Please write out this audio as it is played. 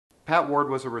Pat Ward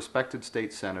was a respected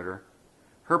state senator.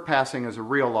 Her passing is a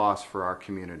real loss for our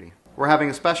community. We're having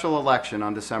a special election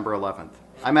on December 11th.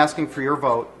 I'm asking for your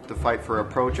vote to fight for a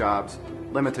pro-jobs,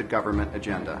 limited government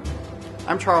agenda.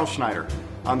 I'm Charles Schneider.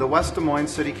 On the West Des Moines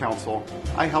City Council,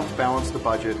 I helped balance the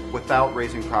budget without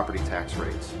raising property tax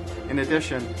rates. In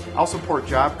addition, I'll support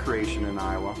job creation in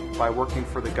Iowa by working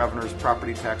for the governor's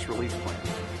property tax relief plan.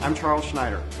 I'm Charles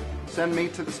Schneider. Send me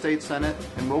to the state Senate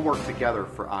and we'll work together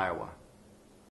for Iowa.